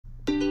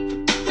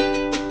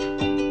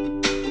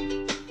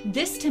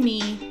This to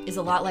me is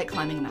a lot like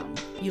climbing a mountain.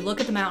 You look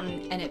at the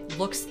mountain and it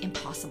looks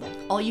impossible.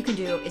 All you can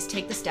do is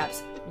take the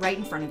steps right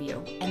in front of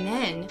you, and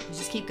then you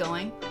just keep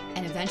going,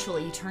 and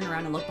eventually you turn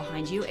around and look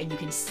behind you and you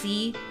can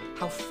see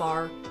how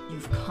far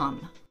you've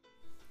come.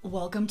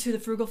 Welcome to the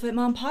Frugal Fit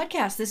Mom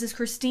podcast. This is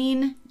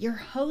Christine, your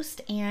host,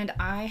 and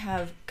I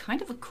have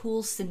kind of a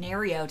cool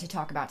scenario to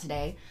talk about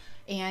today.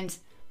 And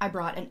I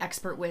brought an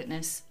expert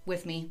witness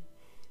with me.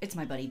 It's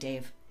my buddy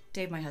Dave.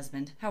 Dave, my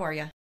husband. How are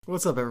you?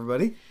 What's up,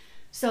 everybody?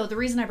 So the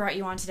reason I brought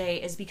you on today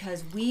is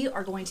because we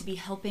are going to be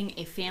helping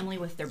a family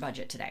with their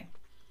budget today.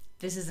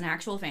 This is an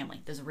actual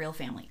family. This is a real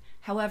family.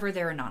 However,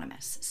 they're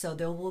anonymous, so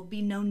there will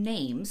be no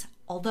names,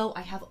 although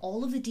I have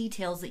all of the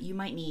details that you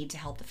might need to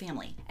help the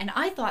family. And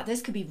I thought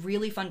this could be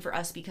really fun for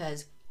us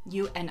because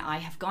you and I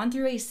have gone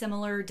through a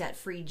similar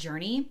debt-free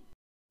journey.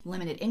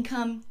 Limited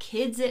income,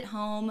 kids at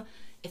home,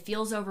 it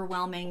feels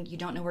overwhelming, you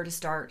don't know where to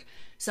start.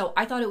 So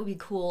I thought it would be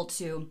cool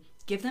to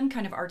give them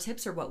kind of our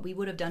tips or what we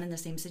would have done in the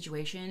same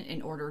situation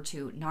in order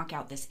to knock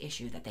out this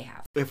issue that they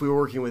have. If we were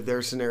working with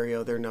their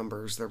scenario, their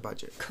numbers, their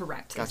budget.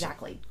 Correct, Gotcha.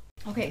 Exactly.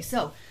 Okay,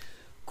 so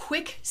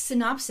quick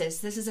synopsis.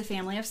 This is a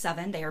family of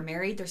 7. They are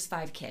married. There's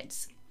 5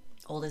 kids.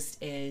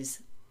 Oldest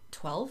is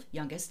 12.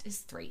 Youngest is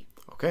 3.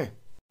 Okay.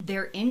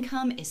 Their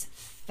income is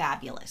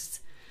fabulous.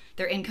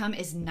 Their income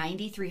is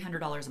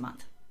 $9,300 a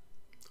month.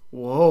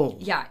 Whoa.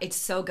 Yeah, it's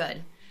so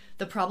good.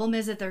 The problem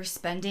is that they're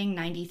spending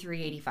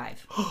 $93.85.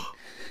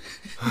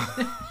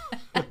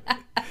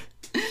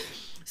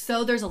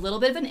 So there's a little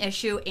bit of an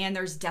issue, and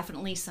there's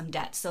definitely some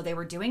debt. So they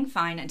were doing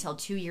fine until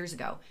 2 years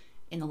ago.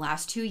 In the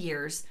last 2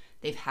 years,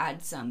 they've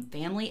had some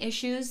family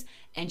issues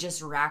and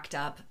just racked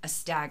up a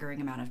staggering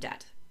amount of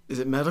debt. Is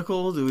it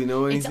medical? Do we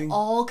know anything? It's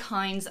all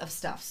kinds of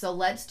stuff. So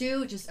let's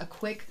do just a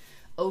quick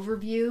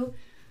overview.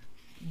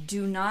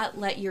 Do not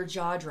let your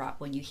jaw drop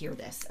when you hear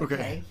this,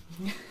 okay?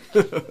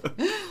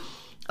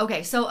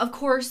 Okay, so of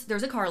course,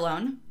 there's a car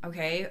loan,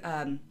 okay?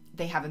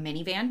 They have a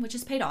minivan, which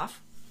is paid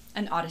off.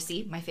 An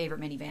Odyssey, my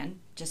favorite minivan,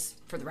 just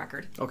for the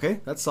record.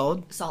 Okay, that's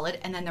solid. Solid.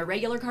 And then their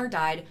regular car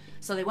died,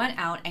 so they went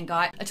out and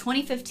got a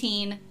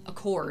 2015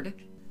 Accord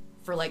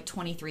for like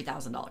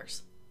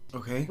 $23,000.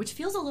 Okay. Which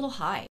feels a little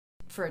high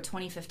for a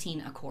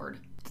 2015 Accord.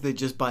 Did they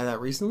just buy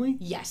that recently?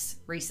 Yes,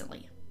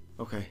 recently.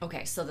 Okay.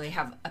 Okay, so they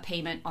have a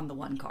payment on the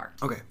one car.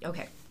 Okay.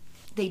 Okay.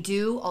 They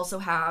do also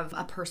have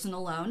a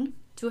personal loan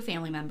to a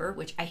family member,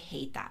 which I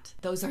hate that.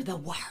 Those are the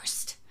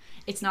worst.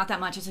 It's not that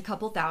much. It's a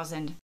couple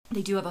thousand.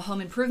 They do have a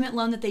home improvement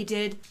loan that they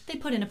did. They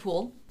put in a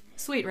pool.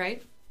 Sweet,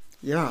 right?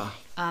 Yeah.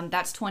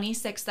 That's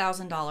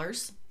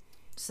 $26,000.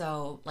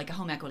 So like a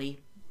home equity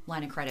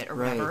line of credit or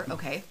whatever. Right.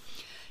 Okay.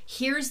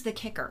 Here's the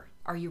kicker.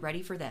 Are you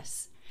ready for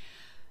this?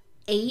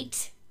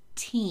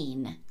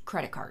 18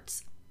 credit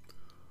cards.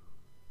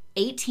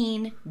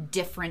 18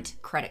 different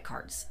credit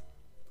cards.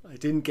 I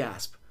didn't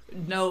gasp.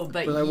 No,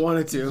 but I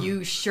wanted to.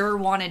 You sure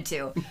wanted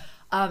to.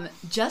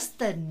 Just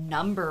the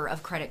number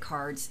of credit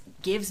cards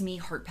gives me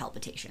heart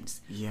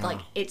palpitations. Yeah. Like,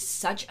 it's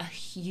such a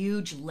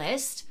huge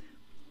list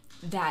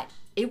that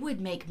it would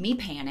make me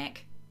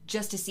panic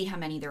just to see how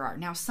many there are.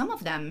 Now, some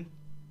of them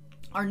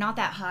are not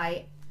that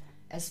high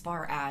as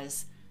far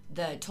as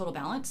the total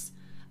balance.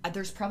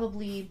 There's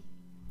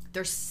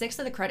 6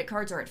 of the credit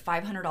cards are at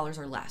 $500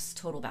 or less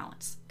total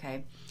balance,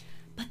 okay?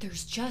 But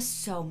there's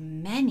just so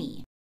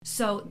many.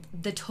 So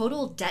the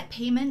total debt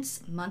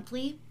payments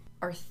monthly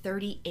are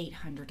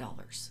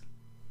 $3,800.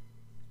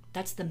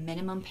 That's the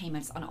minimum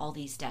payments on all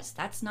these debts.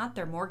 That's not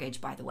their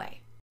mortgage, by the way.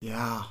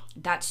 Yeah.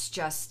 That's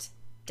just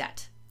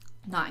debt,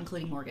 not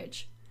including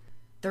mortgage.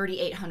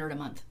 $3,800 a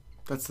month.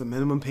 That's the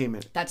minimum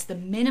payment. That's the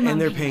minimum And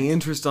they're payment. paying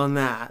interest on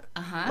that.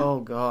 Uh-huh. Oh,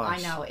 gosh.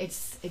 I know.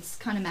 It's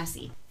kind of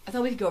messy. I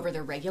thought we could go over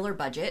their regular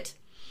budget.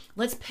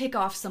 Let's pick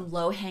off some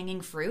low-hanging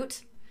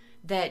fruit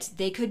that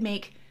they could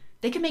make.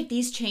 They could make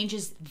these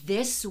changes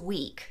this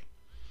week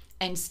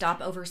and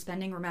stop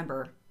overspending.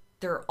 Remember,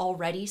 they're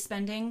already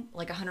spending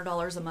like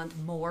 $100 a month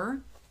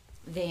more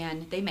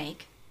than they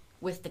make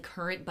with the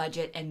current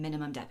budget and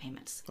minimum debt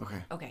payments. Okay.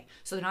 Okay,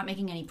 so they're not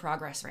making any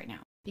progress right now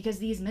because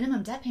these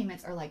minimum debt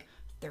payments are like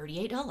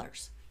 $38,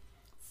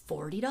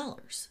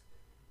 $40,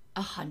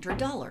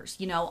 $100,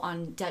 you know,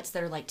 on debts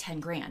that are like 10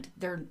 grand.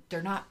 They're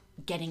not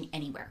getting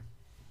anywhere.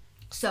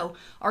 So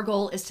our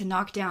goal is to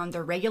knock down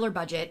their regular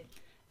budget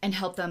and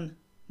help them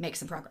make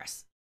some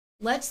progress.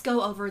 Let's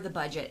go over the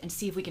budget and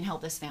see if we can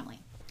help this family.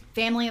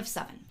 Family of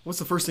 7. What's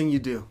the first thing you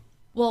do?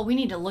 Well, we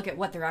need to look at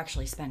what they're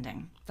actually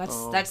spending.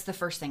 That's the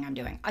first thing I'm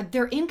doing.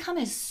 Their income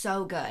is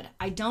so good.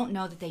 I don't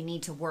know that they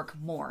need to work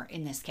more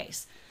in this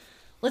case.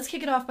 Let's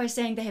kick it off by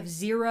saying they have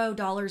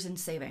 $0 in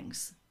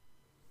savings.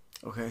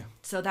 Okay.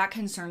 So that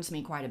concerns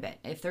me quite a bit.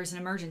 If there's an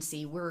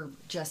emergency, we're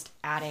just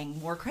adding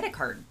more credit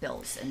card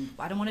bills, and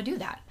I don't want to do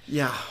that.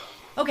 Yeah.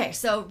 Okay,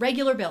 so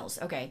regular bills.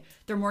 Okay,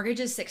 their mortgage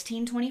is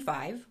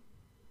 $1,625.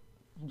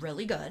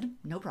 Really good,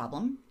 no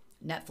problem.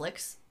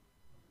 Netflix,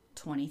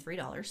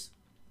 $23.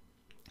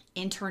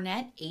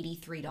 Internet,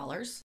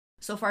 $83.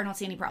 So far, I don't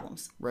see any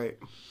problems. Right.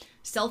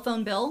 Cell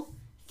phone bill,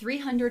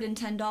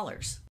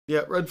 $310.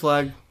 Yeah, red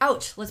flag.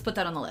 Ouch, let's put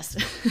that on the list.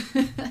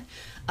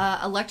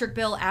 Electric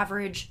bill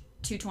average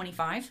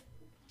 $225.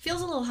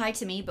 Feels a little high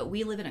to me, but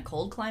we live in a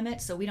cold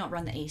climate, so we don't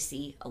run the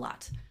AC a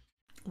lot.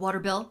 Water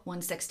bill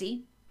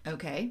 $160.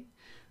 Okay.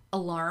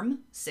 Alarm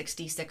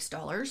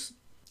 $66.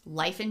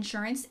 Life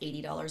insurance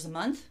 $80 a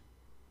month.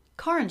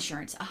 Car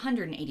insurance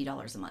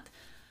 $180 a month.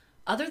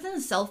 Other than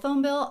the cell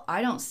phone bill,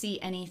 I don't see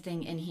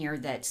anything in here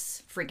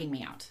that's freaking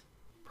me out.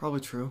 Probably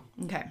true.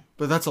 Okay.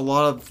 But that's a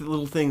lot of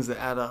little things that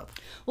add up.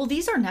 Well,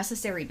 these are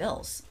necessary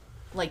bills.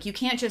 Like, you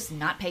can't just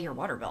not pay your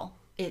water bill.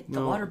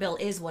 The water bill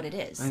is what it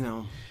is. I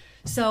know.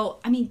 So,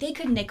 I mean, they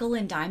could nickel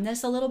and dime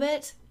this a little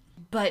bit,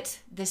 but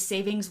the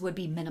savings would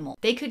be minimal.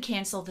 They could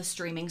cancel the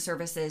streaming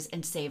services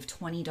and save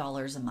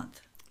 $20 a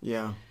month.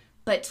 Yeah.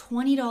 But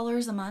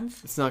 $20 a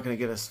month It's not going to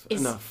get us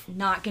enough.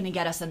 not going to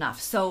get us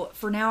enough. So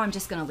for now, I'm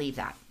just going to leave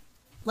that.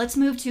 Let's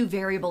move to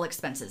variable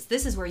expenses.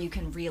 This is where you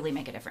can really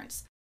make a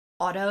difference.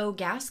 Auto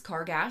gas,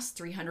 car gas,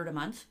 $300 a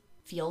month.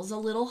 Feels a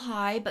little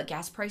high, but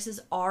gas prices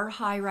are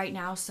high right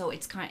now, so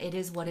it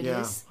is what it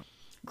is.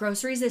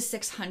 Groceries is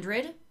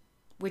 $600,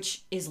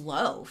 which is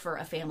low for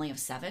a family of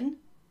 7.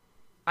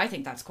 I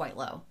think that's quite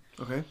low.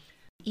 Okay.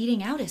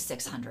 Eating out is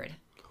 $600.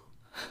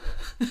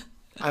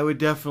 I would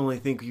definitely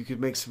think you could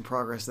make some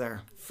progress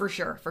there. For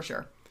sure, for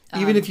sure.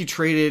 Even if you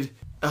traded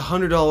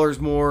 $100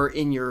 more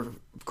in your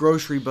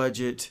grocery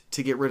budget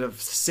to get rid of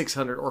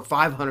 $600 or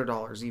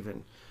 $500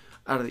 even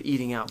out of the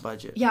eating out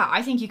budget. Yeah,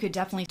 I think you could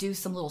definitely do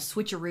some little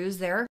switcheroos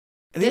there.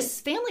 This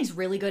family's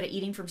really good at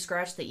eating from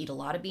scratch. They eat a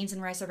lot of beans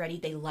and rice already.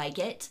 They like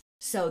it.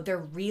 So they're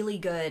really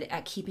good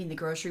at keeping the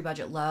grocery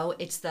budget low.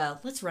 It's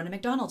let's run a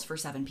McDonald's for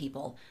 7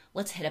 people.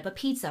 Let's hit up a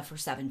pizza for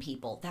 7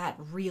 people. That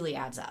really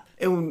adds up.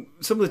 And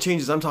some of the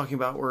changes I'm talking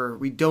about where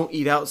we don't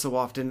eat out so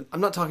often,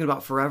 I'm not talking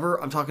about forever.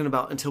 I'm talking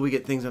about until we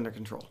get things under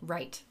control.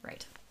 Right.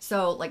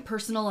 So like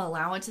personal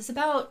allowance is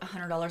about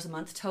 $100 a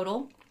month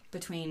total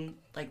between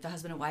like the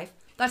husband and wife.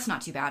 That's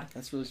not too bad.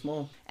 That's really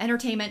small.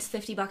 Entertainment's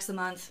 $50 a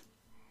month.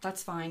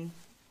 That's fine.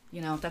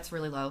 That's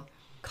really low.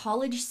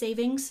 College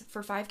savings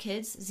for 5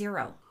 kids,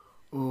 0.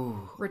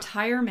 Ooh.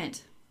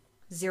 Retirement,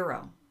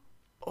 0.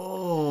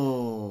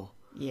 Oh.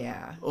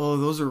 Yeah. Oh,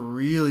 those are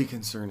really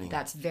concerning.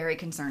 That's very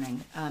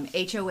concerning.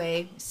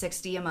 HOA,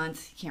 $60 a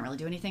month. Can't really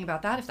do anything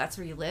about that if that's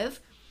where you live.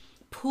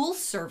 Pool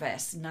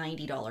service,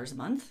 $90 a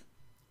month.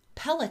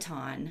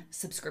 Peloton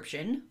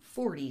subscription,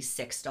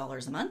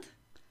 $46 a month.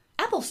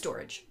 Apple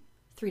storage,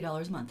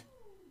 $3 a month.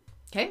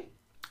 Okay?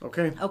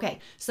 Okay.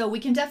 So we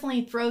can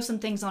definitely throw some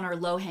things on our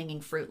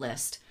low-hanging fruit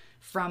list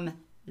from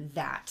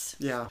that.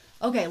 Yeah.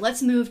 Okay,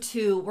 let's move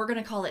to, we're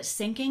going to call it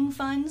sinking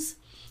funds.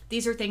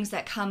 These are things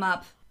that come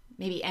up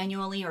maybe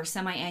annually or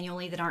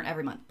semi-annually that aren't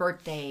every month.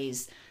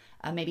 Birthdays,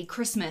 maybe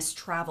Christmas,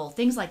 travel,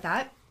 things like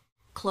that.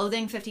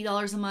 Clothing,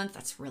 $50 a month.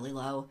 That's really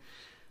low.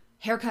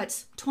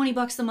 Haircuts,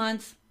 $20 a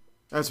month.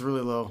 That's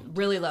really low.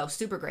 Really low.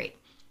 Super great.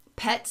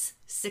 Pets,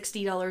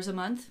 $60 a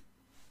month.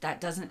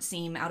 That doesn't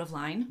seem out of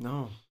line.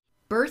 No.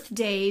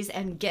 Birthdays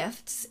and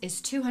gifts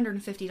is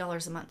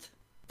 $250 a month.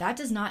 That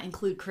does not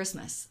include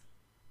Christmas.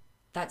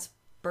 That's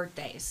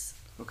birthdays.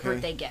 Okay.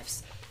 Birthday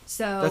gifts.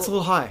 So That's a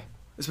little high,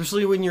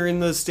 especially when you're in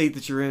the state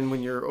that you're in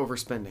when you're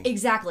overspending.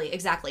 Exactly.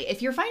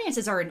 If your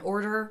finances are in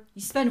order,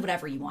 you spend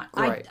whatever you want.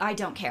 Right. I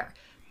don't care.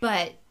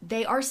 But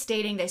they are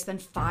stating they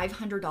spend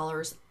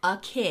 $500 a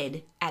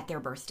kid at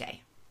their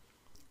birthday.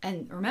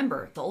 And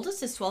remember, the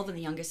oldest is 12 and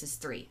the youngest is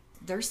 3.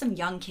 There's some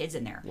young kids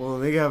in there. Well,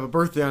 they have a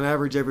birthday on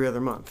average every other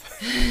month.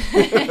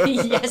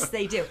 Yes,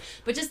 they do.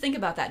 But just think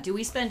about that. Do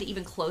we spend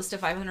even close to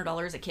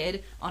 $500 a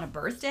kid on a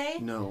birthday?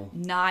 No.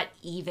 Not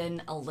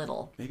even a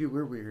little. Maybe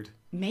we're weird.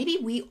 Maybe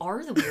we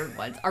are the weird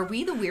ones. Are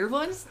we the weird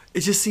ones?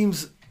 It just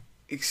seems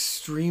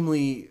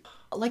extremely...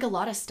 Like a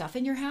lot of stuff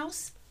in your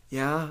house?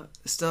 Yeah,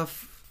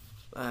 stuff...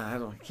 I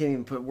can't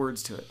even put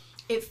words to it.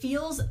 It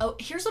feels... Oh,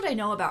 here's what I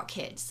know about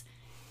kids.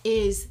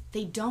 Is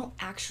they don't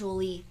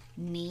actually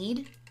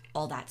need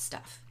all that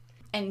stuff.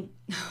 And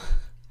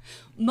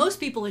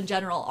most people in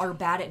general are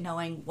bad at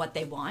knowing what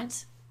they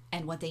want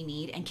and what they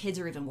need, and kids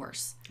are even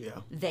worse. Yeah.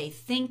 They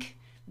think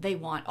they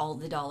want all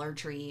the Dollar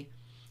Tree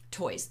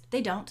toys.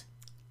 They don't.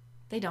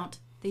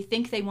 They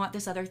think they want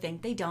this other thing.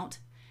 They don't.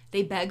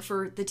 They beg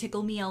for the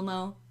Tickle Me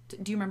Elmo.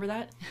 Do you remember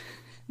that?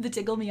 The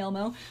Tickle Me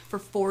Elmo for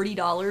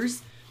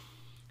 $40.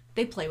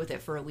 They play with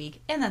it for a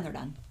week, and then they're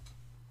done.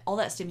 All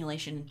that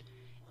stimulation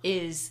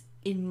is,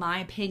 in my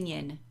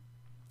opinion,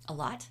 a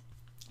lot.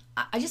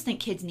 I just think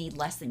kids need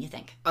less than you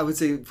think. I would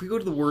say if we go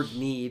to the word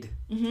need,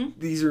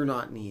 these are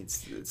not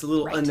needs. It's a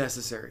little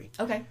unnecessary.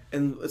 Okay.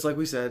 And it's like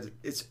we said,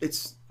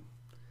 it's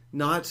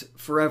not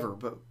forever,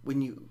 but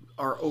when you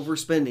are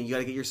overspending, you got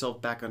to get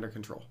yourself back under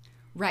control.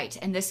 Right.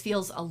 And this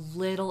feels a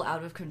little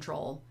out of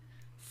control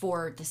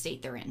for the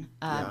state they're in.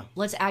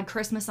 Let's add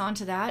Christmas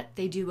onto that.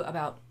 They do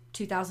about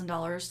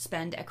 $2,000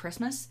 spend at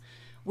Christmas,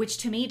 which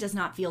to me does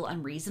not feel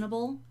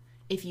unreasonable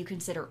if you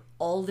consider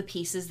all the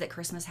pieces that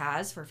Christmas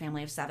has for a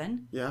family of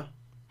 7. Yeah.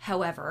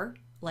 However,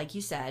 like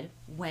you said,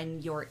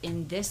 when you're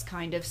in this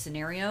kind of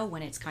scenario,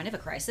 when it's kind of a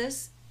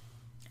crisis,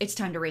 it's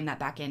time to rein that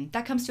back in.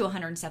 That comes to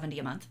 $170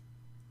 a month.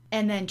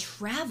 And then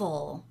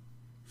travel,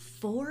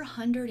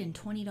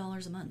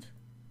 $420 a month.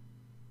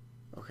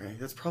 Okay,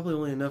 that's probably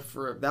only enough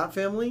for that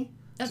family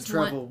to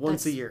travel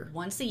once a year.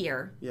 Once a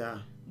year. Yeah.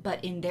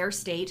 But in their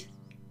state,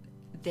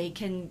 they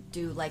can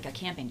do like a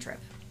camping trip.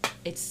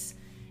 It's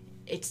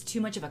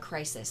too much of a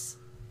crisis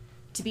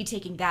to be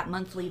taking that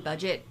monthly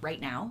budget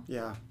right now.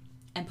 Yeah.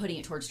 And putting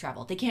it towards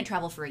travel. They can't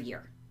travel for a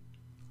year.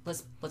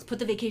 Let's put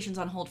the vacations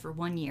on hold for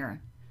 1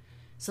 year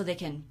so they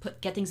can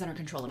get things under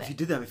control a bit. If you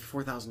did that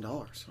for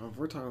 $4,000, if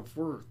we're talking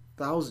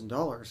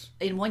 $4,000.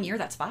 In 1 year,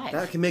 that's $5,000.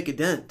 That can make a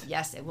dent.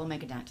 Yes, it will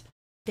make a dent.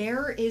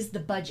 There is the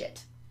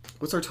budget.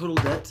 What's our total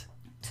debt?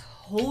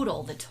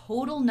 The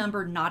total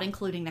number, not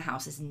including the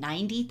house, is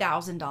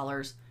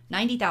 $90,000,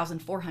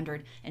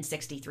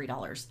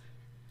 $90,463.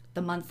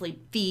 The monthly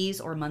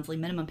fees or monthly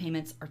minimum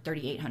payments are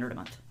 $3,800 a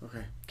month.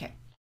 Okay.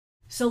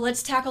 So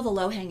let's tackle the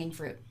low-hanging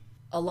fruit.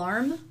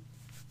 Alarm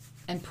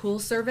and pool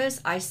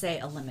service, I say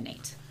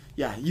eliminate.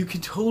 Yeah, you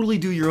can totally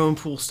do your own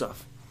pool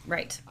stuff.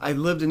 Right. I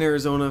lived in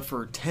Arizona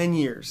for 10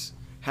 years.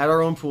 Had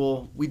our own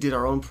pool. We did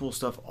our own pool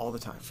stuff all the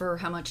time. For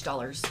how much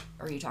dollars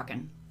are you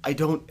talking? I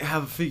don't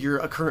have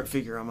a current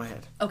figure on my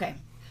head. Okay.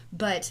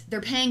 But they're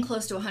paying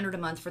close to $100 a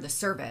month for the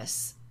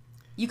service.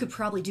 You could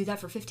probably do that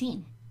for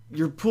 $15.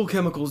 Your pool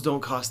chemicals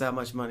don't cost that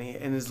much money.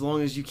 And as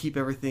long as you keep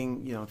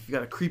everything, if you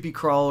got a creepy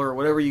crawler or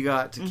whatever you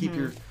got to keep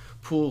your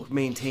pool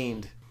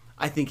maintained,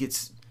 I think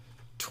it's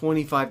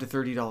 $25 to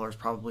 $30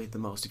 probably at the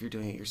most if you're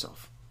doing it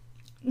yourself.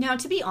 Now,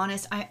 to be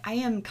honest, I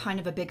am kind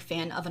of a big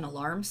fan of an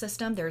alarm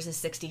system. There's a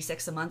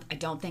 $66 a month. I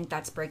don't think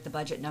that's break the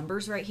budget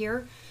numbers right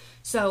here.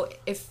 So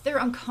if they're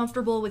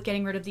uncomfortable with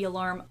getting rid of the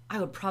alarm, I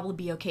would probably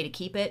be okay to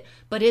keep it,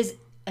 but it is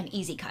an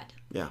easy cut.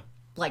 Yeah.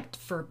 Like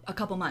for a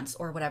couple months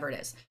or whatever it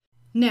is.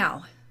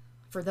 Now,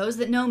 for those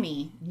that know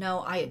me, know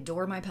I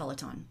adore my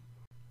Peloton.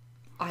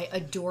 I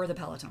adore the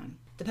Peloton.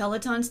 The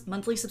Peloton's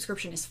monthly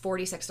subscription is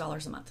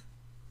 $46 a month.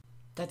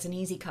 That's an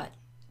easy cut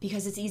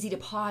because it's easy to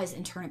pause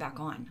and turn it back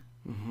on.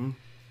 Mm-hmm.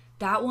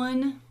 That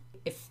one,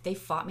 if they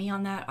fought me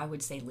on that, I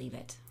would say leave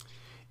it.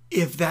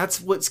 If that's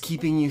what's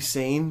keeping you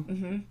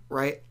sane,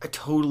 right? I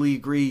totally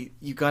agree.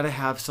 You got to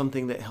have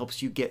something that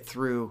helps you get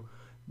through.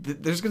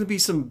 There's going to be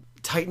some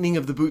tightening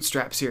of the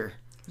bootstraps here.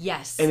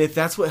 Yes. And if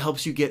that's what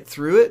helps you get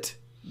through it,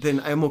 then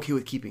I'm okay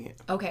with keeping it.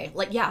 Okay.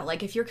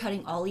 Like if you're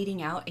cutting all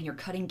eating out and you're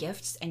cutting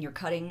gifts and you're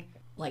cutting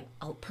like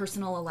a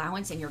personal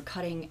allowance and you're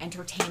cutting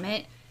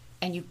entertainment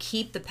and you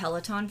keep the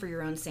Peloton for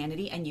your own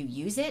sanity and you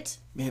use it.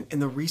 Man,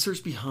 and the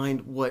research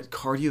behind what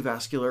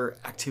cardiovascular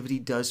activity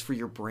does for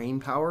your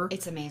brain power.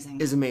 It's amazing.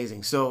 Is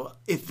amazing. So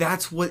if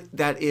that's what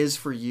that is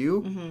for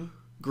you,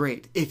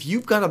 great. If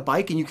you've got a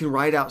bike and you can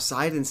ride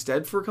outside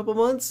instead for a couple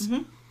months,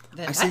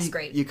 that's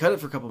great. You cut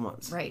it for a couple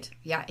months. Right.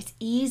 Yeah. It's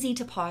easy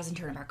to pause and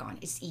turn it back on.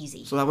 It's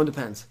easy. So that one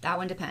depends.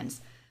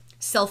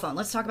 Cell phone.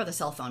 Let's talk about the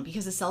cell phone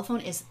because the cell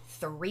phone is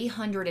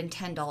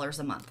 $310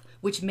 a month,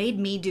 which made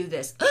me do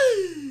this.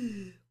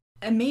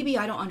 And maybe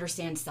I don't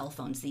understand cell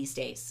phones these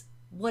days.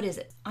 What is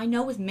it? I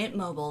know with Mint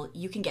Mobile,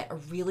 you can get a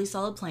really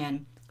solid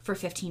plan for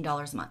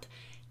 $15 a month.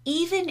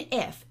 Even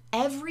if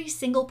every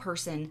single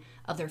person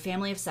of their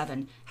family of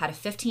 7 had a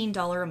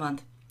 $15 a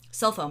month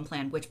cell phone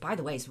plan, which, by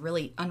the way, is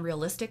really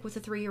unrealistic with a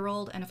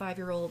 3-year-old and a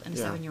 5-year-old and a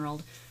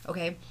 7-year-old,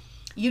 okay?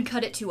 You'd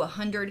cut it to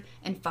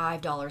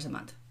 $105 a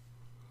month,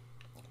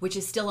 which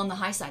is still on the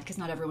high side because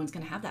not everyone's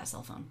going to have that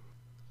cell phone.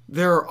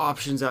 There are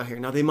options out here.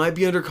 Now, they might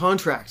be under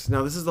contract.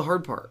 Now, this is the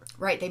hard part.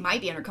 Right. They might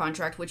be under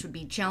contract, which would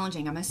be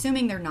challenging. I'm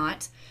assuming they're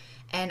not.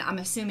 And I'm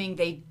assuming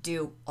they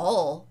do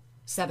all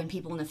 7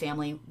 people in the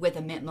family with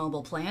a Mint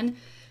Mobile plan.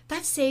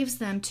 That saves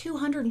them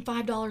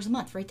 $205 a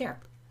month right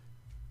there.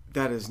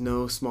 That is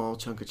no small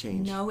chunk of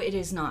change. No, it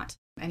is not.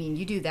 I mean,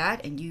 you do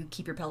that and you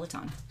keep your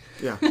Peloton.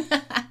 Yeah.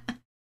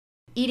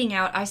 Eating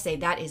out, I say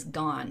that is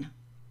gone.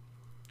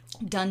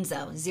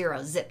 Dunzo,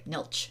 zero, zip,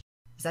 nilch.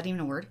 Is that even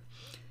a word?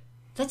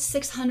 That's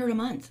 $600 a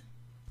month.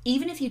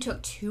 Even if you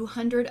took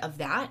 $200 of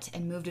that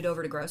and moved it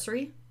over to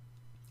grocery,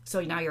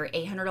 so now you're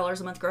 $800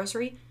 a month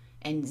grocery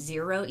and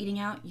zero eating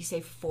out, you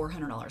save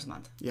 $400 a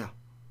month. Yeah.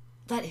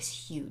 That is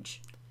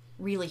huge.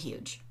 Really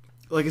huge.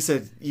 Like I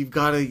said, you've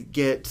got to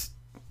get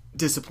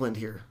disciplined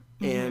here.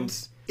 And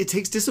it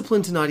takes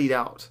discipline to not eat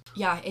out.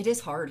 Yeah, it is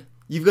hard.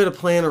 You've got to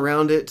plan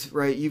around it,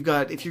 right?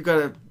 If you've got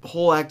a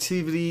whole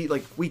activity,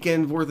 like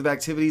weekend worth of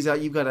activities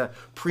out, you've got to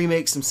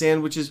pre-make some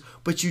sandwiches,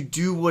 but you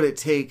do what it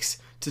takes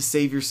to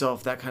save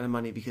yourself that kind of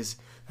money because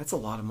that's a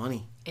lot of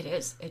money. It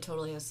is. It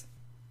totally is.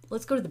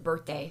 Let's go to the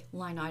birthday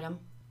line item.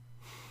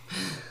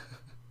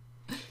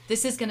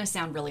 This is going to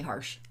sound really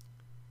harsh.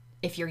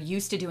 If you're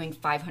used to doing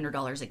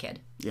 $500 a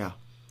kid. Yeah.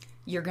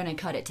 You're going to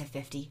cut it to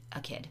 $50 a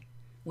kid,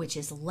 which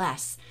is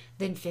less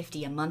than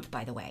 $50 a month,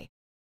 by the way.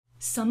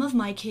 Some of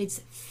my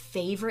kids'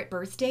 favorite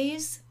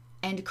birthdays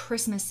and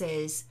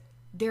Christmases,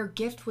 their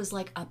gift was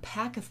like a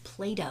pack of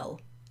Play-Doh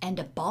and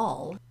a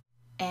ball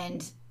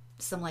and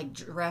some like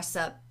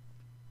dress-up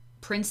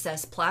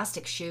princess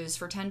plastic shoes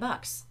for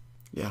 $10.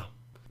 Yeah.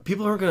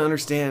 People aren't going to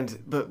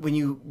understand, but when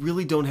you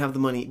really don't have the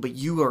money, but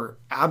you are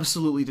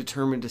absolutely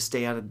determined to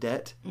stay out of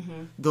debt,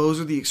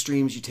 those are the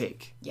extremes you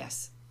take.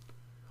 Yes.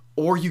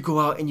 or you go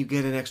out and you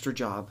get an extra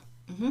job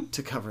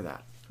to cover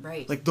that.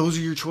 Right. Like, those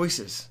are your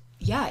choices.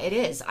 Yeah, it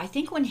is. I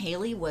think when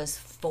Haley was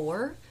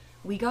 4,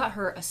 we got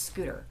her a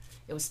scooter.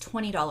 It was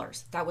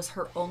 $20. That was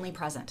her only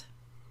present.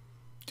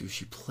 Dude,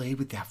 she played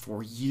with that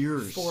for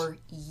years. For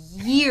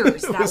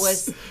years. That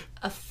was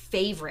a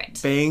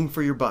favorite. Bang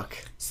for your buck.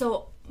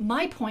 So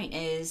my point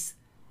is,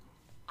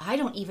 I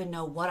don't even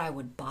know what I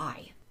would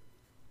buy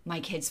my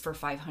kids for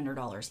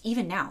 $500.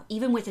 Even now,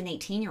 even with an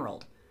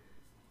 18-year-old.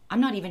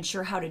 I'm not even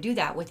sure how to do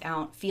that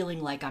without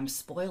feeling like I'm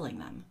spoiling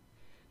them.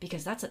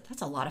 Because that's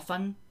a lot of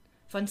fun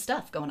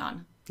stuff going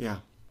on. Yeah.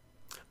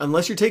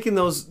 Unless you're taking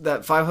that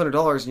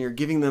 $500 and you're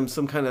giving them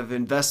some kind of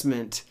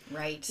investment.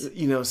 Right.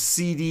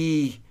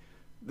 CD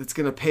that's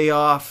going to pay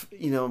off,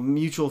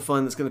 mutual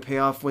fund that's going to pay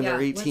off when they're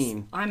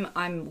 18.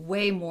 I'm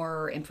way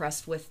more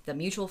impressed with the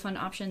mutual fund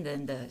option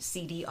than the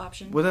CD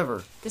option.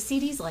 Whatever. The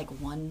CD's like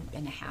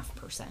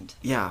 1.5%.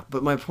 Yeah,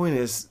 but my point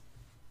is,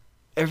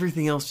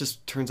 everything else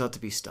just turns out to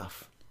be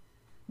stuff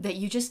that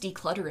you just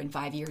declutter in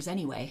 5 years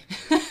anyway.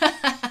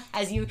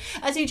 as you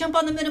jump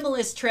on the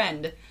minimalist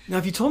trend. Now,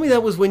 if you told me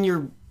that was when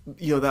you're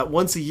that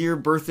once a year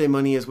birthday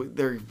money is what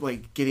they're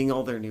like getting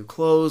all their new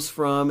clothes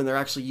from, and they're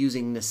actually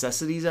using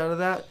necessities out of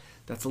that,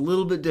 that's a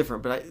little bit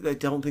different, but I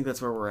don't think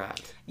that's where we're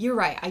at. You're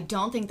right. I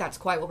don't think that's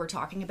quite what we're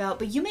talking about,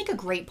 but you make a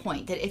great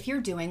point that if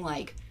you're doing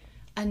like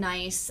a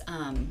nice,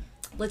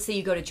 let's say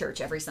you go to church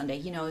every Sunday,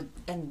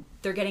 and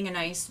they're getting a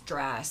nice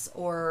dress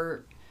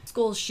or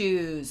school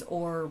shoes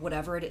or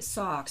whatever it is,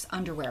 socks,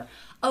 underwear.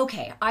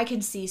 Okay, I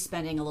can see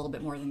spending a little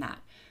bit more than that.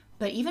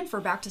 But even for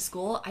back to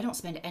school, I don't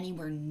spend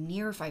anywhere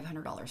near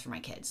 $500 for my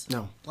kids.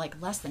 No. Like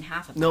less than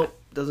half of that. Nope,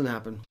 doesn't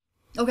happen.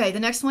 Okay, the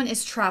next one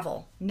is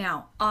travel.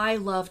 Now, I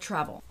love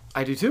travel.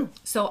 I do too.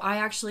 So I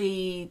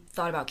actually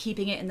thought about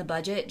keeping it in the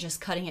budget,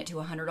 just cutting it to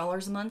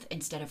 $100 a month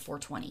instead of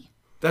 $420.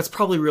 That's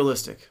probably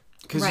realistic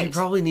because Right. you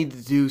probably need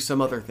to do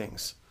some other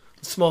things.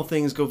 Small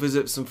things, go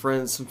visit some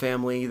friends, some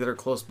family that are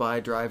close by,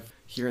 drive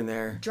here and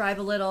there. Drive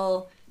a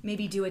little,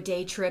 maybe do a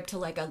day trip to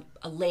like a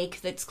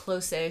lake that's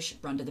close-ish,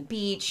 run to the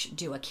beach,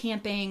 do a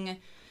camping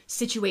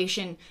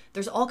situation.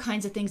 There's all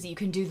kinds of things that you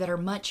can do that are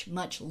much,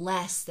 much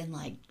less than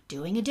like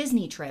doing a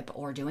Disney trip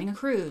or doing a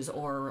cruise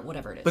or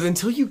whatever it is. But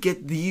until you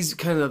get these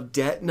kind of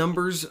debt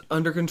numbers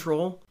under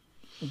control,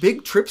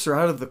 big trips are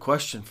out of the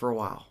question for a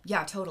while.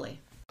 Yeah, totally.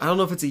 I don't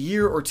know if it's a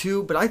year or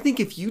two, but I think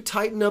if you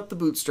tighten up the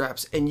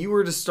bootstraps and you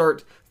were to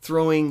start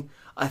throwing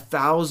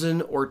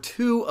 $1,000 or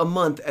 $2,000 a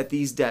month at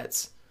these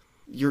debts,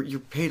 you're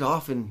paid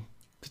off in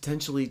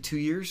potentially 2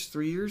 years,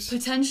 3 years.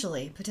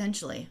 Potentially.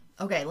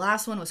 Okay,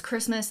 last one was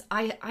Christmas.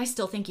 I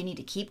still think you need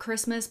to keep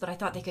Christmas, but I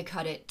thought they could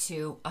cut it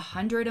to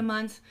 $100 a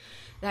month.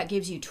 That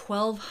gives you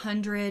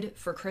 $1,200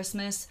 for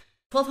Christmas.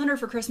 $1,200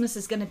 for Christmas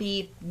is going to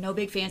be no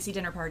big fancy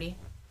dinner party.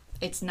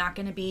 It's not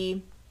going to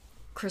be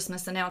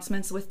Christmas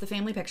announcements with the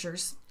family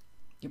pictures.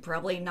 You're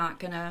probably not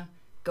going to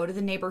go to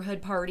the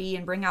neighborhood party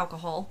and bring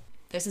alcohol.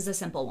 This is a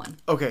simple one.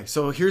 Okay,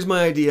 so here's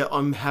my idea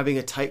on having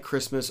a tight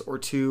Christmas or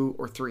 2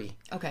 or 3.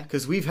 Okay.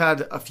 Because we've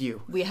had a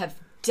few. We have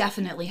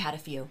definitely had a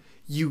few.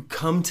 You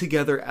come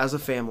together as a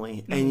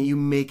family and you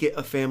make it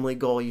a family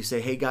goal. You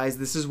say, hey guys,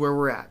 this is where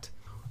we're at.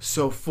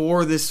 So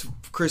for this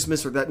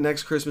Christmas or that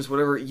next Christmas,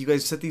 whatever, you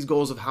guys set these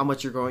goals of how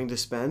much you're going to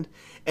spend.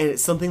 And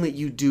it's something that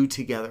you do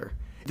together.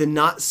 The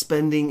not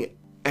spending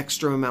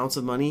extra amounts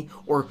of money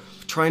or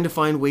trying to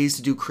find ways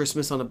to do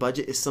Christmas on a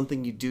budget is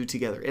something you do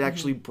together. It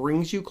actually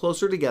brings you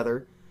closer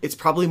together. It's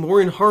probably more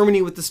in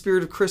harmony with the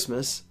spirit of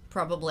Christmas.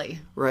 Probably.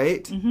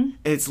 Right? And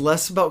it's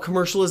less about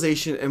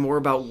commercialization and more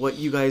about what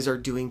you guys are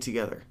doing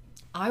together.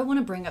 I want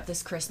to bring up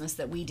this Christmas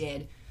that we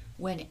did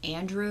when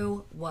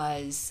Andrew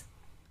was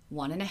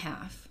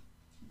 1.5.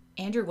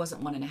 Andrew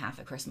wasn't 1.5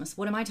 at Christmas.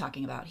 What am I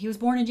talking about? He was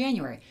born in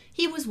January.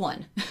 He was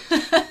 1.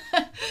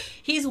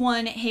 He's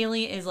 1.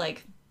 Haley is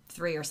like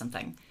 3 or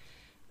something.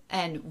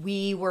 And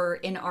we were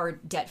in our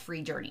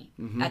debt-free journey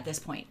at this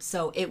point.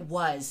 So it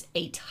was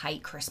a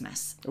tight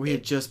Christmas. We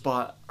had just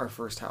bought our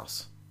first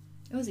house.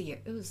 It was a year.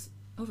 It was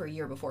over a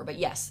year before. But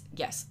yes.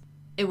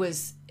 It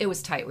was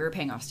tight. We were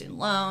paying off student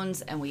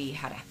loans and we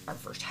had our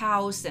first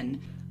house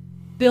and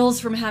bills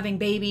from having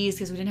babies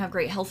because we didn't have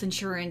great health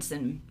insurance.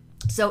 And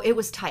so it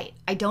was tight.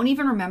 I don't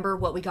even remember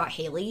what we got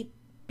Haley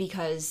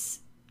because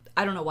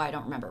I don't know why I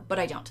don't remember, but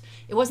I don't.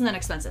 It wasn't that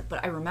expensive,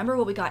 but I remember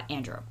what we got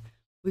Andrew.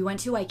 We went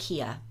to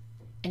IKEA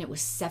and it was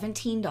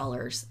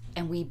 $17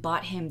 and we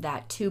bought him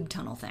that tube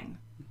tunnel thing.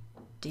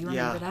 Do you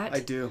remember that?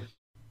 I do.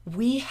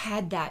 We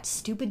had that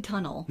stupid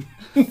tunnel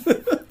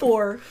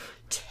for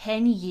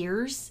 10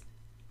 years.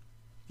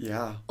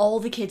 Yeah.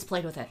 All the kids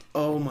played with it.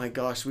 Oh my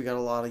gosh, we got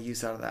a lot of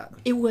use out of that.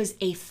 It was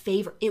a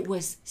favor. It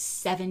was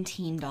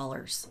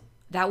 $17.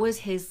 That was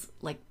his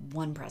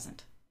one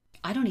present.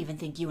 I don't even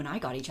think you and I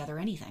got each other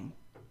anything.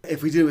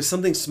 If we did, it was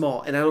something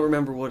small, and I don't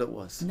remember what it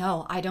was.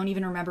 No, I don't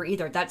even remember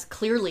either.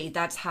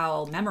 That's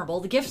how memorable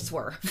the gifts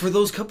were. For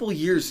those couple of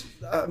years,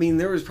 I mean,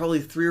 there was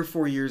probably 3 or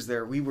 4 years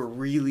there, we were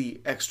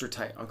really extra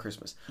tight on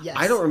Christmas. Yes.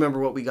 I don't remember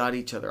what we got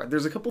each other.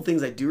 There's a couple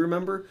things I do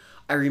remember.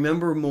 I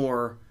remember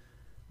more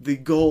the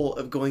goal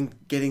of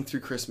getting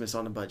through Christmas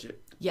on a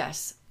budget.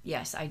 Yes,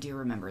 I do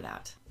remember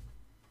that.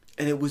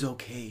 And it was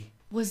okay.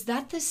 Was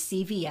that the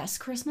CVS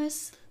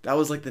Christmas? That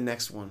was like the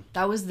next one.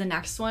 That was the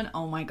next one?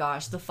 Oh my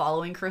gosh. The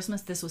following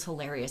Christmas, this was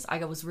hilarious.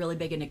 I was really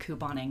big into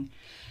couponing.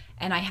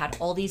 And I had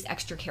all these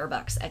extra care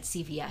bucks at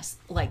CVS,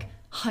 like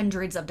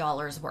hundreds of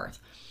dollars worth.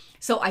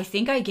 So I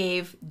think I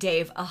gave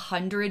Dave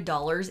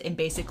 $100 in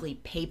basically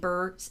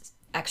paper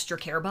extra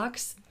care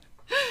bucks.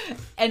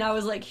 And I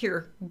was like,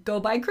 here,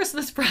 go buy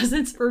Christmas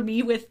presents for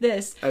me with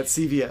this. At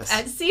CVS.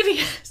 At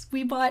CVS.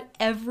 We bought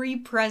every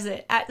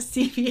present at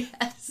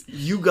CVS.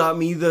 You got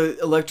me the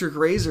electric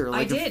razor.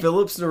 Like I did. a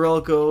Philips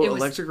Norelco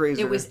electric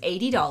razor. It was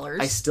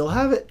 $80. I still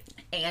have it.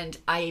 And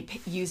I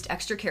used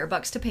extra care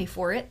bucks to pay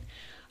for it.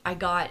 I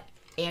got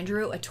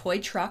Andrew a toy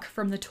truck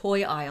from the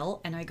toy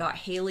aisle. And I got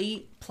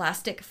Haley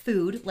plastic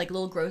food, like a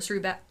little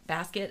grocery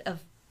basket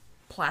of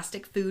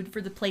plastic food for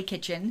the play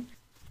kitchen.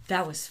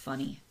 That was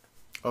funny.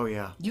 Oh,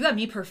 yeah. You got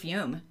me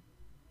perfume.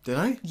 Did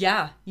I?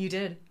 Yeah, you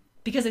did.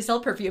 Because I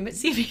sell perfume at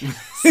CVS.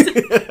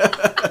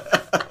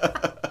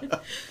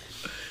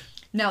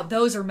 Now,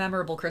 those are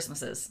memorable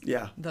Christmases.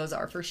 Yeah. Those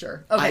are, for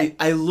sure. Okay.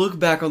 I look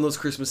back on those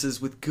Christmases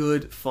with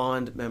good,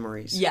 fond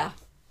memories. Yeah.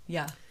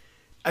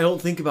 I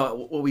don't think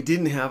about what we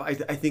didn't have. I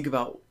think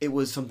about it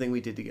was something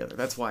we did together.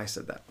 That's why I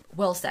said that.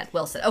 Well said.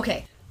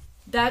 Okay.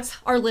 That's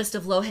our list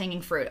of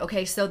low-hanging fruit.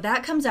 Okay, so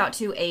that comes out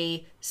to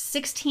a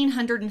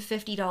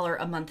 $1,650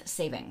 a month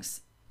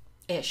savings.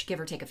 Ish, give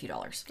or take a few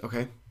dollars.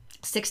 Okay.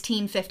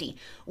 $1,650.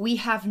 We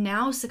have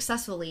now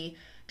successfully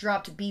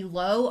dropped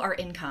below our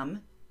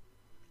income.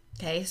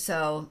 Okay,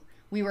 so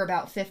we were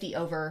about 50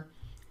 over.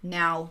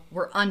 Now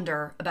we're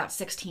under about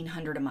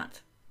 $1,600 a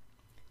month.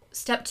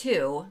 Step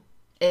 2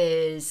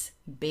 is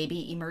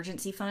baby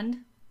emergency fund.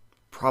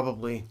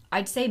 Probably.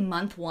 I'd say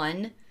month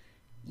 1,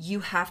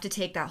 you have to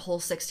take that whole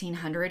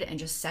 $1,600 and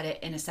just set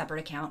it in a separate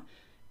account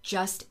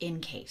just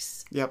in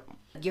case. Yep.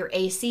 Your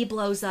AC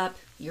blows up,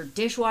 your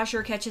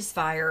dishwasher catches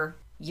fire,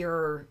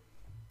 your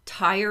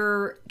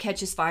tire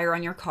catches fire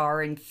on your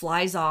car and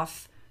flies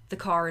off the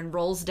car and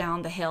rolls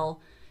down the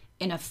hill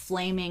in a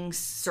flaming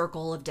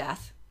circle of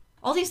death.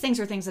 All these things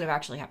are things that have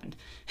actually happened.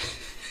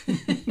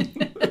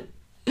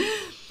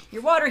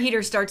 Your water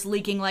heater starts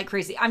leaking like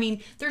crazy. I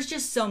mean, there's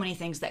just so many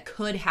things that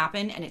could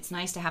happen, and it's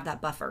nice to have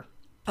that buffer.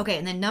 Okay,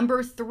 and then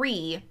number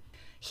 3,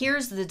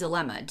 here's the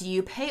dilemma. Do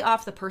you pay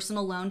off the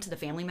personal loan to the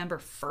family member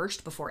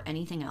first before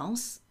anything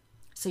else?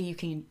 So you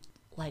can,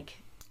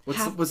 like...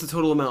 What's the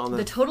total amount on that?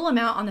 The total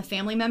amount on the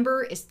family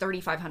member is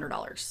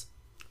 $3,500.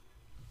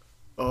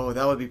 Oh,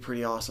 that would be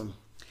pretty awesome.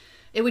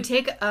 It would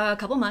take a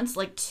couple months,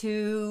 like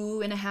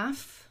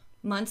 2.5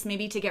 months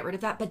maybe, to get rid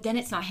of that. But then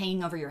it's not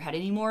hanging over your head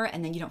anymore,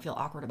 and then you don't feel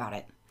awkward about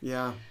it.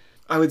 Yeah.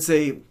 I would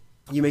say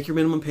you make your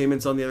minimum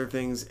payments on the other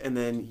things, and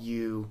then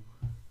you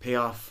pay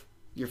off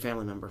your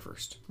family member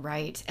first.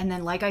 Right. And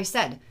then, like I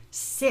said,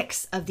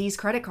 6 of these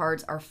credit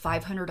cards are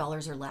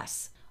 $500 or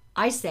less.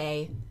 I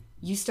say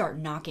you start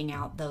knocking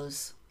out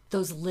those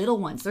little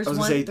ones. There's one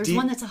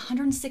that's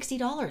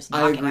 $160.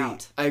 Knock it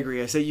out. I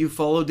agree. I say you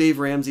follow Dave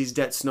Ramsey's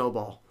debt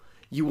snowball.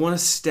 You want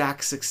to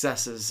stack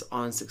successes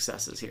on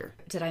successes here.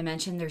 Did I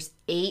mention there's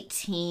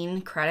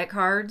 18 credit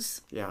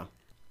cards? Yeah.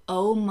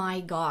 Oh my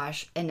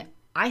gosh. And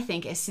I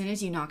think as soon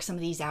as you knock some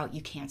of these out,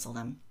 you cancel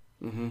them.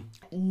 Mm-hmm.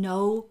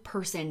 No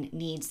person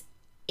needs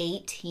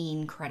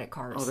 18 credit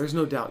cards. Oh, there's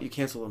no doubt. You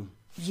cancel them.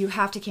 You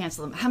have to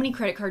cancel them. How many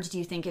credit cards do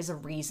you think is a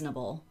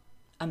reasonable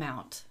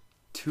amount?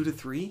 2 to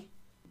 3?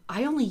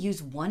 I only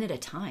use one at a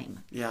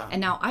time. Yeah. And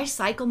now I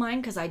cycle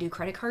mine because I do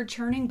credit card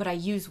churning, but I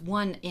use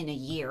one in a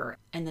year.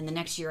 And then the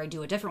next year I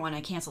do a different one.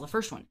 I cancel the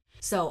first one.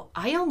 So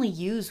I only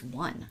use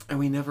one. And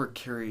we never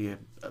carry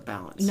a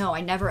balance. No,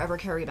 I never ever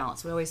carry a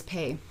balance. We always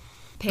pay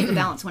the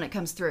balance when it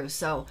comes through.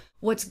 So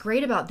what's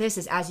great about this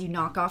is as you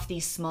knock off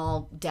these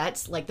small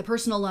debts, like the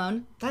personal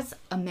loan, that's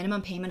a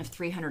minimum payment of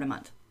 $300 a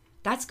month.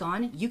 That's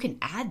gone. You can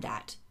add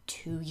that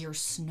to your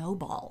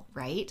snowball,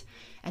 right?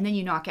 And then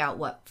you knock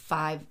out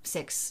 5,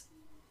 6,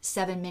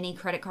 7 mini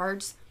credit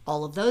cards.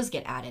 All of those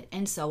get added,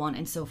 and so on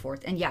and so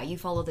forth. And yeah, you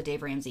follow the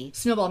Dave Ramsey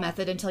snowball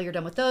method until you're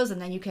done with those,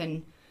 and then you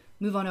can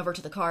move on over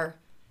to the car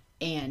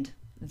and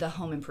the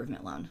home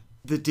improvement loan.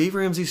 The Dave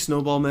Ramsey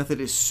snowball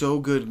method is so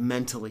good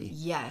mentally.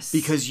 Yes.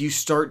 Because you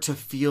start to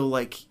feel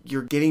like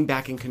you're getting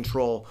back in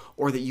control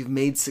or that you've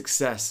made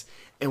success.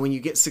 And when you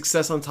get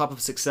success on top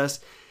of success,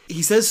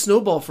 he says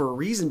snowball for a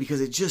reason because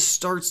it just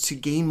starts to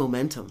gain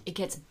momentum. It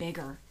gets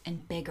bigger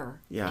and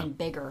bigger Yeah. and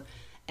bigger.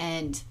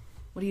 And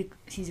what do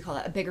you call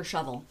that? A bigger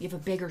shovel. You have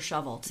a bigger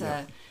shovel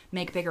to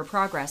make bigger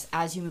progress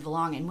as you move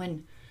along. And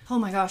when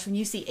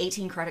you see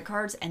 18 credit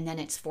cards and then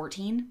it's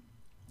 14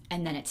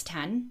 and then it's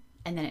 10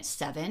 and then it's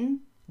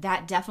 7,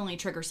 that definitely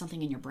triggers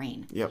something in your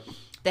brain. Yep.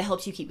 That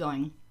helps you keep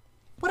going.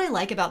 What I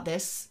like about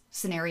this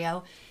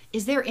scenario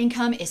is their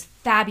income is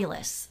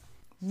fabulous,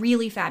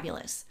 really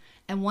fabulous.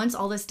 And once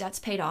all this debt's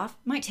paid off,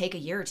 it might take a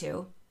year or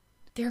two,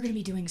 they're going to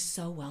be doing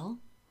so well.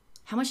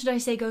 How much did I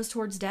say goes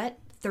towards debt?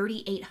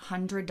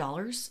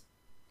 $3,800.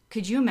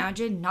 Could you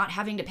imagine not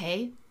having to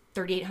pay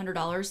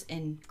 $3,800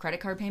 in credit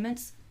card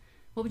payments?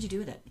 What would you do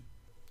with it?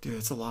 Dude,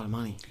 that's a lot of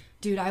money.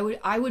 Dude,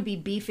 I would be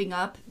beefing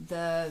up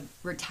the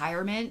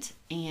retirement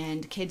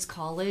and kids'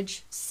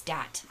 college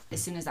stat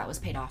as soon as that was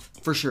paid off.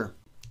 For sure.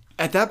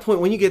 At that point,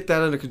 when you get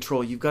that under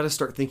control, you've got to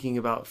start thinking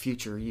about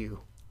future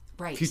you.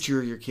 Right. Future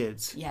of your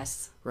kids.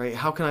 Yes. Right?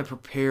 How can I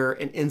prepare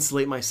and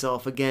insulate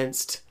myself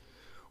against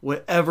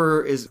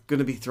whatever is going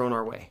to be thrown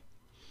our way?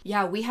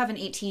 Yeah, we have an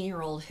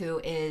 18-year-old who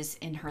is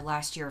in her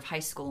last year of high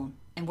school,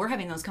 and we're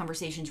having those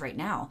conversations right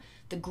now.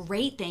 The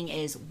great thing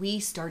is we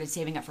started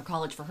saving up for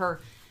college for her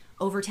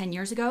over 10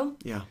 years ago.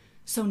 Yeah.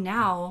 So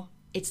now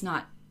it's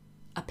not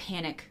a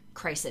panic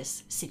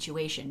crisis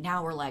situation.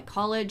 Now we're like,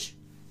 college,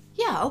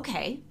 yeah,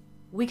 okay.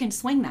 We can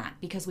swing that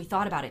because we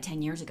thought about it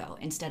 10 years ago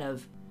instead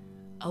of,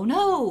 oh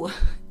no,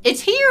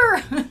 it's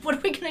here. What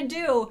are we going to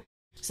do?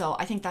 So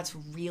I think that's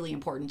really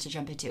important to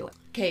jump into.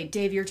 Okay,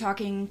 Dave, you're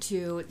talking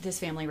to this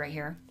family right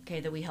here, okay,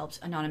 that we helped,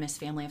 anonymous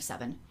family of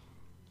 7.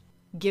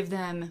 Give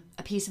them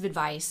a piece of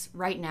advice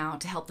right now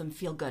to help them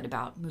feel good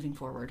about moving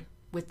forward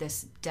with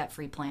this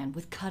debt-free plan,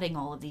 with cutting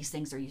all of these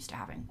things they're used to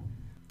having.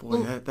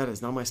 Boy, that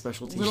is not my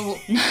specialty. No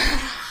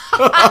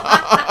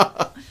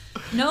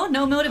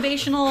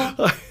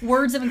motivational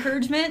words of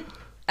encouragement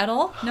at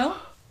all? No?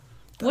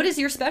 What is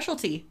your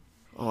specialty?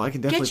 Oh, I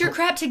can definitely... Get your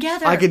crap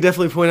together. I can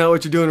definitely point out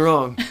what you're doing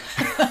wrong.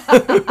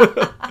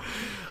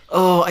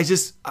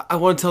 I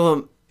want to tell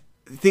them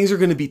things are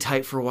going to be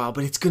tight for a while,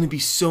 but it's going to be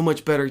so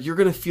much better. You're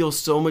going to feel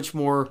so much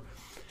more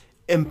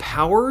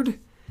empowered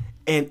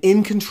and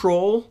in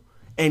control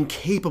and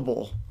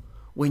capable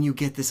when you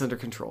get this under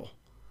control.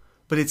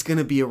 But it's going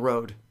to be a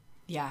road.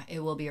 Yeah, it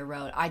will be a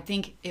road. I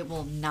think it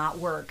will not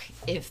work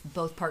if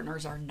both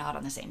partners are not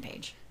on the same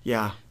page.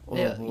 Yeah.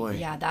 Oh, boy.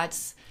 Yeah,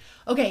 that's...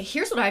 Okay,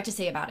 here's what I have to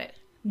say about it.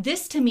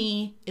 This, to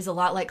me, is a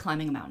lot like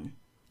climbing a mountain.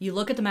 You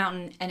look at the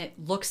mountain, and it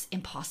looks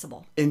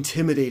impossible.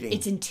 Intimidating.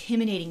 It's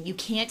intimidating. You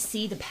can't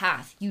see the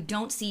path. You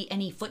don't see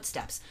any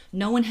footsteps.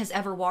 No one has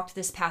ever walked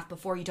this path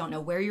before. You don't know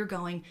where you're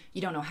going.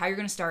 You don't know how you're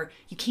going to start.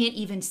 You can't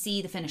even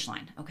see the finish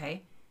line,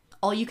 okay?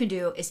 All you can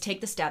do is take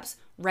the steps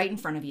right in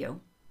front of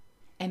you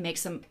and make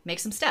some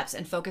steps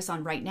and focus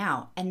on right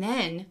now. And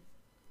then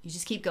you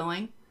just keep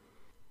going.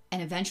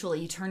 And eventually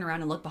you turn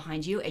around and look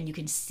behind you and you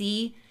can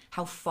see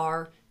how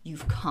far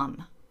you've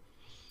come.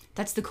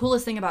 That's the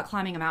coolest thing about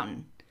climbing a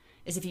mountain,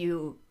 is if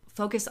you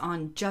focus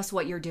on just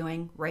what you're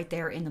doing right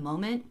there in the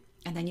moment,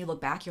 and then you look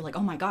back, you're like,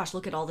 oh my gosh,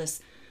 look at all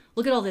this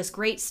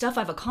great stuff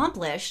I've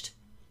accomplished.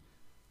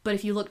 But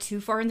if you look too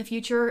far in the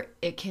future,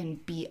 it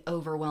can be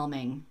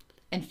overwhelming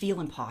and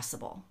feel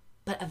impossible.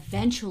 But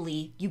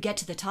eventually you get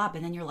to the top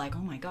and then you're like, oh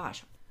my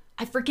gosh,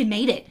 I freaking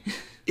made it.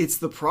 It's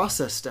the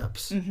process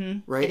steps,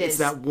 right? It's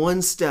that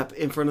one step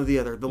in front of the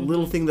other, the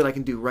little thing that I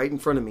can do right in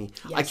front of me.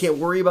 Yes. I can't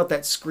worry about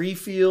that scree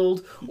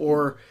field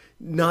or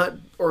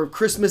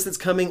Christmas that's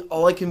coming.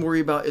 All I can worry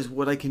about is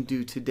what I can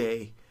do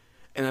today.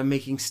 And I'm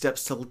making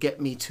steps to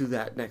get me to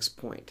that next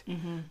point.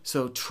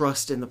 So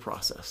trust in the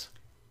process.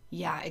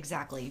 Yeah,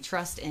 exactly.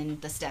 Trust in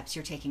the steps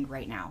you're taking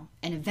right now.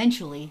 And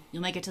eventually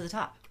you'll make it to the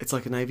top. It's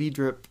like an IV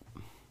drip.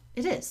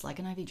 It is like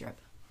an IV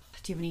drip.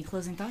 Do you have any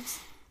closing thoughts?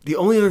 The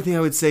only other thing I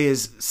would say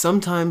is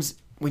sometimes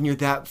when you're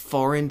that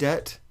far in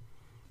debt,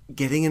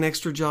 getting an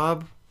extra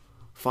job,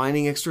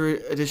 finding extra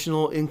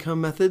additional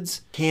income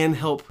methods can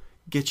help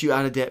get you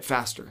out of debt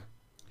faster.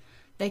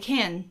 They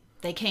can.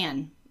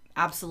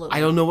 Absolutely.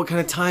 I don't know what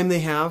kind of time they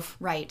have.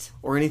 Right.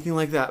 Or anything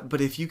like that.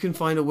 But if you can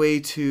find a way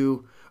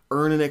to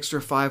earn an extra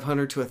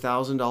 $500 to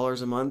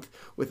 $1,000 a month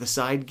with a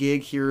side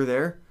gig here or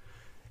there,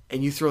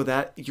 and you throw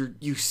that,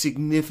 you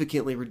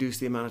significantly reduce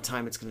the amount of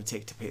time it's going to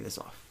take to pay this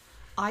off.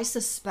 I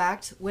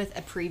suspect with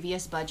a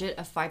previous budget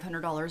of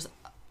 $500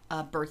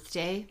 a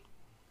birthday,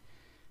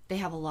 they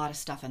have a lot of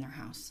stuff in their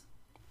house.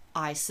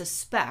 I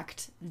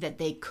suspect that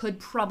they could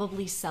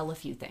probably sell a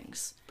few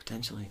things.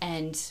 Potentially.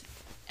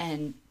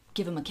 And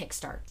give them a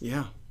kickstart.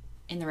 Yeah.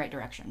 In the right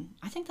direction.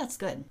 I think that's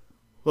good.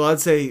 Well, I'd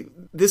say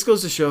this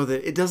goes to show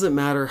that it doesn't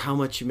matter how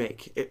much you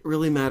make. It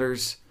really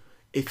matters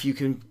if you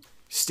can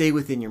stay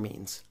within your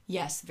means.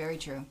 Yes, very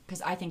true.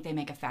 Because I think they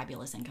make a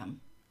fabulous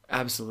income.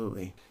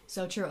 Absolutely.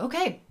 So true.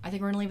 Okay, I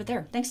think we're going to leave it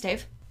there. Thanks,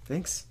 Dave.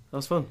 Thanks. That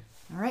was fun.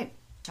 All right.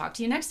 Talk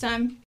to you next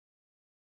time.